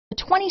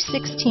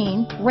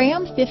2016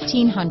 Ram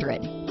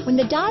 1500. When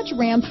the Dodge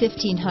Ram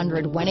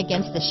 1500 went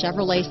against the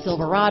Chevrolet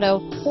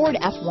Silverado, Ford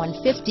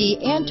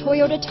F-150, and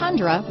Toyota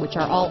Tundra, which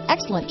are all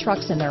excellent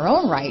trucks in their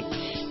own right,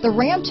 the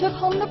Ram took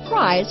home the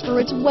prize for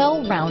its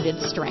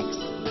well-rounded strengths.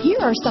 Here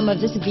are some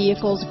of this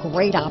vehicle's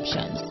great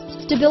options: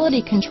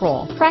 stability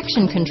control,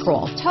 traction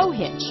control, tow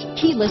hitch,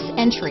 keyless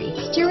entry,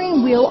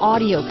 steering wheel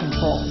audio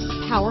controls,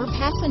 power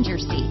passenger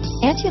seat,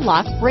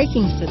 anti-lock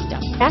braking system,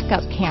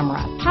 backup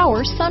camera,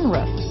 power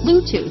sunroof,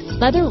 Bluetooth,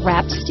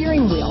 leather-wrapped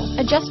steering wheel,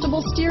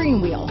 adjustable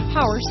steering wheel,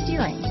 power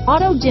steering,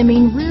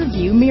 auto-dimming rear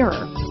view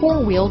mirror,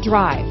 four-wheel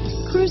drive,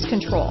 cruise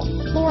control,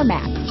 floor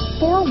mats,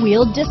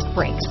 four-wheel disc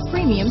brakes,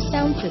 premium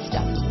sound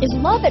system. Is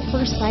love at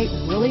first sight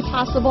really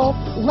possible?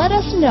 Let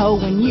us know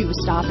when you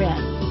stop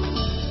in.